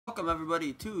welcome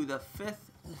everybody to the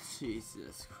 5th.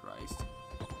 Jesus Christ.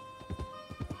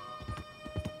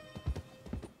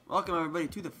 Welcome everybody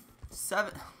to the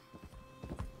 7th.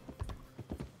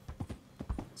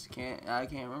 I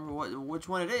can't remember which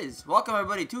one it is. Welcome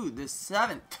everybody to the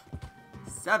 7th,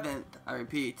 I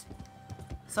repeat,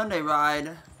 Sunday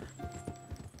ride,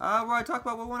 where I talk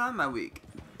about what went on my week.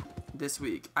 This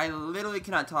week, I literally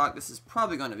cannot talk. This is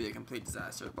probably going to be a complete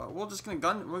disaster, but we're gonna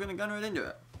gun right into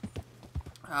it.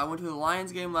 I went to the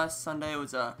Lions game last Sunday. It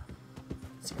was a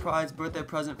surprise birthday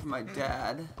present from my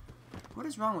dad. What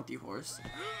is wrong with you, horse?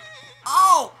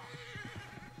 Oh!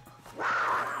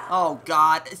 Oh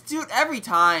God, dude! Every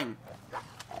time.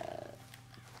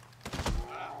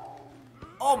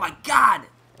 Oh my God!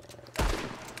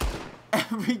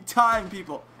 Every time,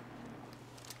 people.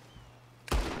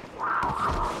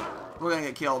 We're gonna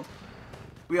get killed.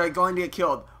 We are going to get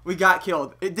killed. We got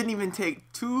killed. It didn't even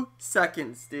take 2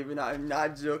 seconds, Steven. I'm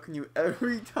not joking you.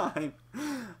 Every time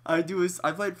I do this,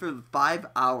 I played for 5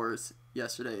 hours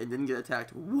yesterday and didn't get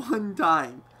attacked one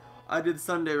time. I did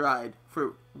Sunday ride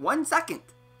for 1 second.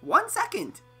 1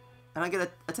 second. And I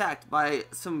get attacked by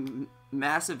some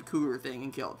massive cougar thing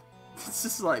and killed. It's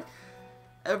just like,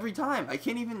 every time. I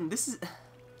can't even, this is...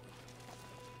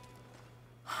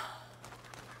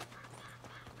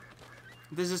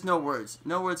 There's just no words.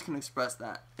 No words can express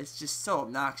that. It's just so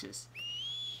obnoxious.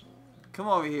 Come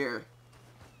over here.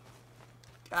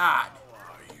 God.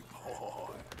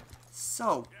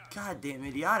 So goddamn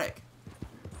idiotic.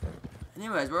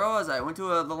 Anyways, where was I? I went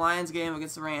to the Lions game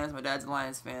against the Rams. My dad's a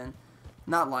Lions fan.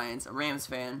 Not Lions, a Rams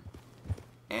fan.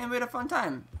 And we had a fun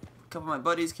time. A couple of my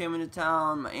buddies came into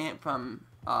town. My aunt from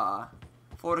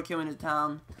Florida came into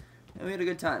town. And we had a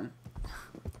good time.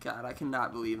 God, I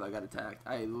cannot believe I got attacked.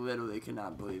 I literally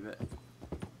cannot believe it.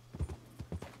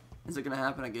 Is it gonna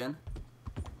happen again?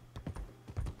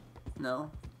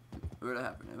 No? Where'd it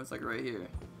happen? It was like right here.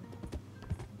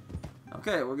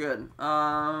 Okay, we're good.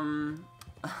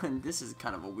 This is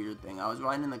kind of a weird thing. I was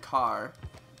riding in the car,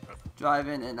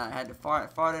 driving, and I had to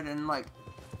farted, and like,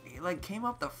 it like came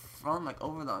up the front, like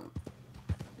over the,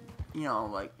 I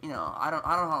don't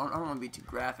want to be too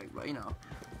graphic, but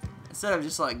instead of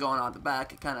just like going out the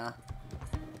back, it kind of,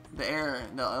 the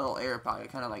little air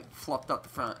pocket kind of like fluffed up the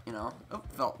front, It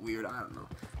felt weird. I don't know.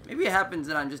 Maybe it happens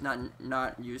that I'm just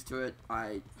not used to it.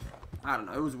 I don't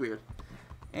know. It was weird.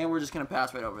 And we're just gonna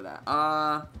pass right over that.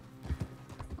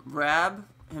 Raab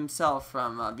himself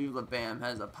from Viva La Bam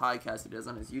has a podcast he does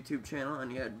on his YouTube channel,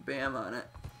 and he had Bam on it.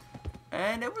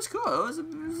 And it was cool. It was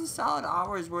a solid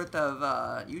hour's worth of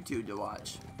YouTube to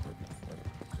watch.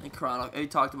 He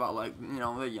talked about, like,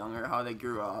 they're younger, how they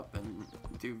grew up, and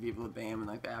through Viva La Bam, and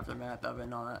like the aftermath of it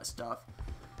and all that stuff.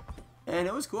 And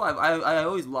it was cool. I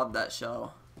always loved that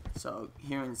show. So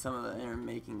hearing some of the inner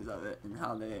makings of it and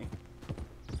how they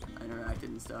interacted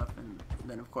and stuff, and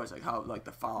then of course like how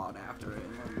the fallout after it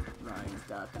and Ryan's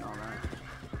death and all that.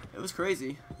 It was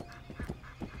crazy.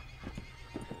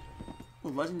 Ooh,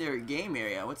 legendary game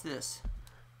area. What's this?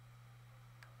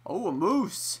 Oh, a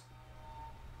moose.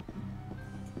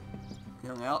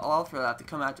 I'll for that to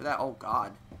come after that. Oh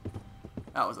God,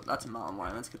 that's a mountain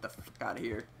lion. Let's get the fuck out of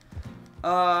here.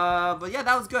 But yeah,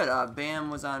 that was good.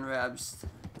 Bam was on Rab's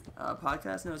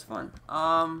podcast, and it was fun.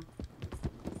 God,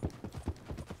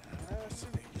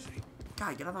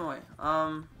 get out of my way.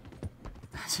 I'm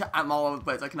all over the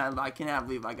place. I cannot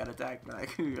believe I got attacked, but I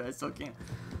still can't.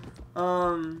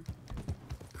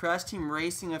 Crash Team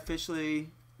Racing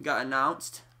officially got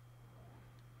announced.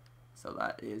 So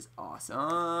that is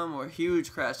awesome. We're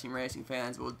huge Crash Team Racing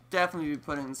fans. We'll definitely be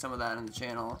putting some of that on the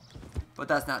channel. But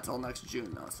that's not till next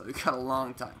June, though. So we got a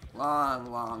long time.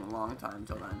 Long time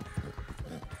till then.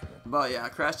 But yeah,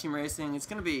 Crash Team Racing. It's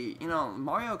going to be,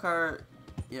 Mario Kart,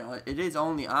 it is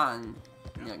only on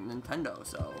Nintendo.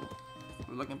 So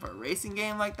we're looking for a racing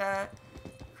game like that.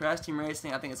 Crash Team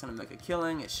Racing, I think it's going to make a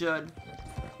killing. It should.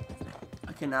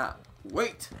 I cannot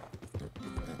wait.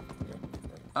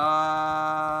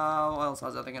 What else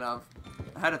was I thinking of?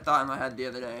 I had a thought in my head the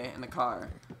other day in the car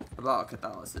about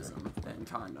Catholicism and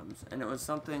condoms, and it was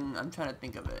something, I'm trying to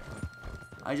think of it.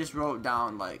 I just wrote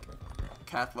down like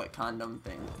Catholic condom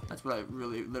thing. That's what I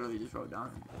literally just wrote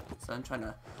down. So I'm trying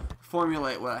to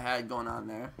formulate what I had going on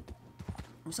there.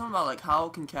 It was something about like how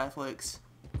can Catholics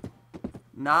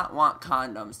not want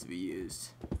condoms to be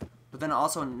used, but then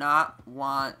also not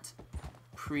want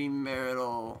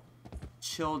premarital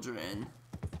children.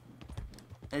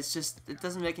 It's just, it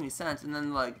doesn't make any sense. And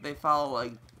then like they follow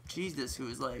like Jesus, who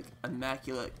is like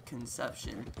immaculate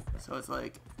conception. So it's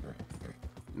like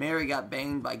Mary got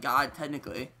banged by God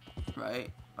technically,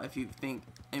 right? If you think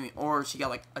I mean, or she got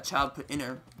like a child put in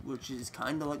her, which is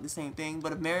kind of like the same thing.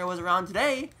 But if Mary was around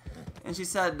today, and she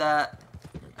said that,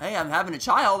 hey, I'm having a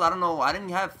child, I don't know, I didn't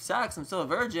have sex, I'm still a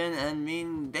virgin, and I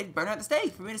mean, they'd burn her at the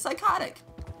stake for being a psychotic.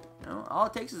 You know, all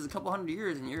it takes is a couple hundred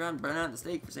years, and you're gonna burn her at the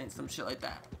stake for saying some shit like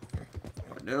that.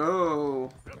 But no.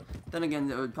 Then again,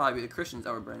 it would probably be the Christians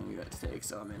that were burning you at the stake,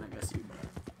 so I mean, I guess you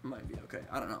might be okay.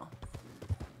 I don't know.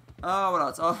 Oh, what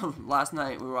else? Oh, last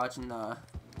night we were watching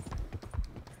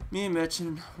me and Mitch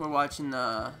were watching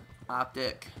the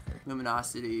Optic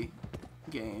Luminosity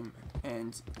game,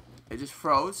 and it just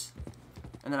froze.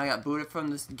 And then I got booted from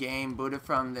this game, booted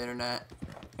from the internet,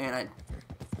 and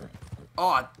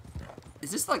oh,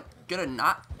 is this like gonna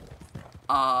not?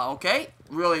 Okay,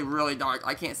 really, really dark.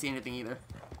 I can't see anything either.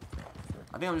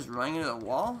 I think I'm just running into the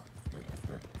wall.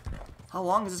 How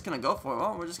long is this gonna go for?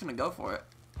 Well, we're just gonna go for it.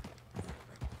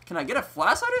 Can I get a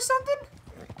flashlight or something?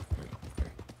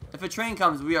 If a train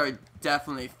comes, we are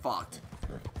definitely fucked.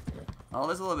 Oh,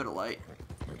 there's a little bit of light.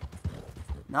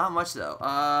 Not much though.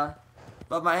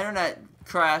 But my internet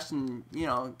crashed and, you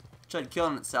know, tried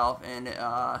killing itself, and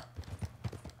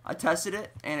I tested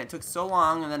it, and it took so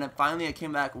long, and then it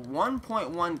came back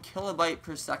 1.1 kilobyte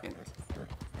per second,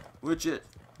 which is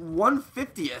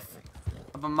 1/50th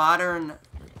of a modern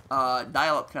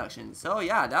dial-up connection. So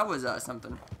yeah, that was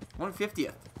something.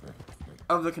 1/50th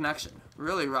of the connection.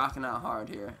 Really rocking out hard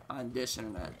here on Dish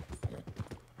Internet.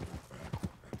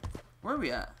 Where are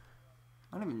we at?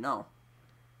 I don't even know.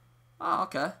 Oh,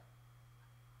 okay.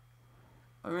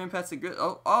 I ran past the grid.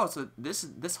 Oh, so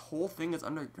this whole thing is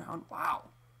underground. Wow.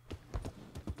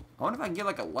 I wonder if I can get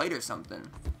like a light or something.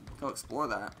 Go explore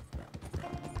that.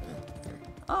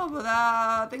 Oh, but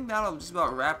I think that'll just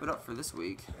about wrap it up for this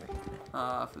week.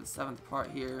 For the 7th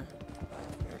part here.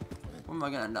 Where am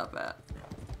I gonna end up at?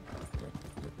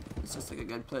 It's just like a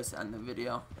good place to end the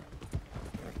video.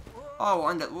 Oh,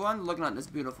 we'll end looking at this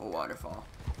beautiful waterfall.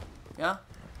 Yeah?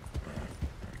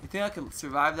 You think I can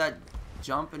survive that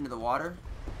jump into the water?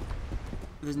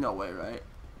 There's no way, right?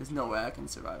 There's no way I can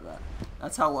survive that.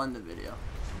 That's how we'll end the video.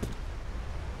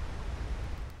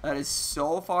 That is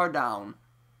so far down.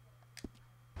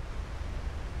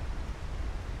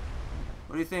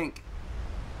 What do you think,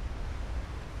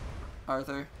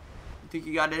 Arthur? You think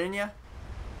you got it in you?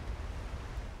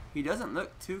 He doesn't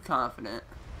look too confident.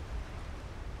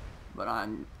 But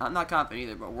I'm not confident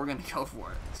either, but we're gonna go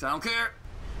for it. So I don't care.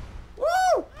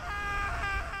 Woo!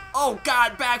 Oh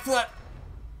god, backflip!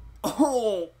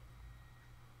 Oh!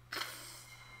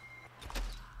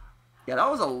 Yeah,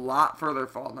 that was a lot further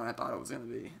fall than I thought it was gonna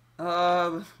be.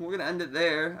 We're gonna end it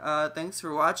there. Thanks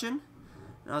for watching,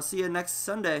 and I'll see you next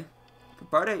Sunday for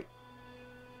part 8.